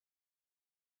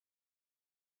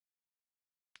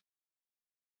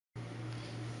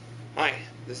Hi,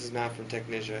 this is Matt from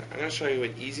Technisha. I'm going to show you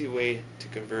an easy way to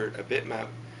convert a bitmap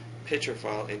picture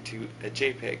file into a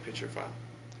JPEG picture file.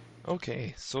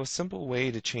 Okay, so a simple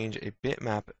way to change a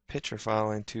bitmap picture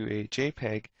file into a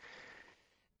JPEG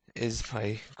is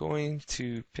by going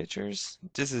to pictures.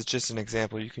 This is just an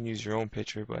example. You can use your own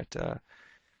picture, but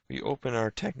we open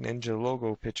our Tech Ninja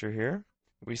logo picture here.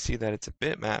 We see that it's a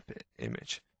bitmap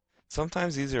image.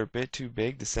 Sometimes these are a bit too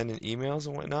big to send in emails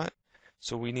and whatnot,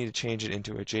 so we need to change it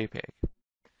into a JPEG.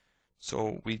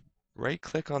 So we right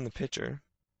click on the picture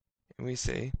and we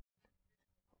say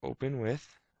open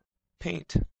with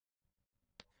Paint.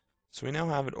 So we now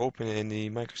have it open in the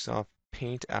Microsoft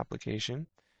Paint application.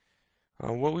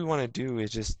 What we want to do is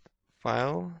just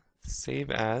File, Save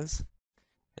As,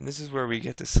 and this is where we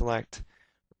get to select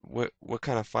what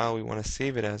kind of file we want to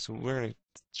save it as. So we're going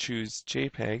to choose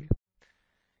JPEG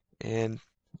and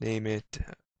name it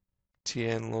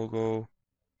TN logo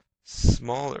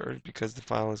smaller because the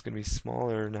file is going to be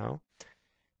smaller now,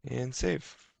 and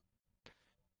save.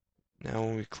 Now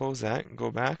when we close that and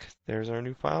go back, there's our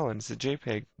new file and it's a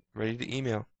JPEG ready to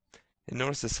email. And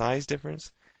notice the size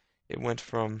difference. It went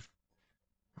from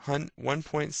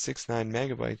 1.69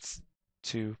 megabytes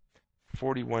to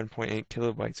 41.8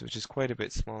 kilobytes, which is quite a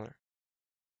bit smaller.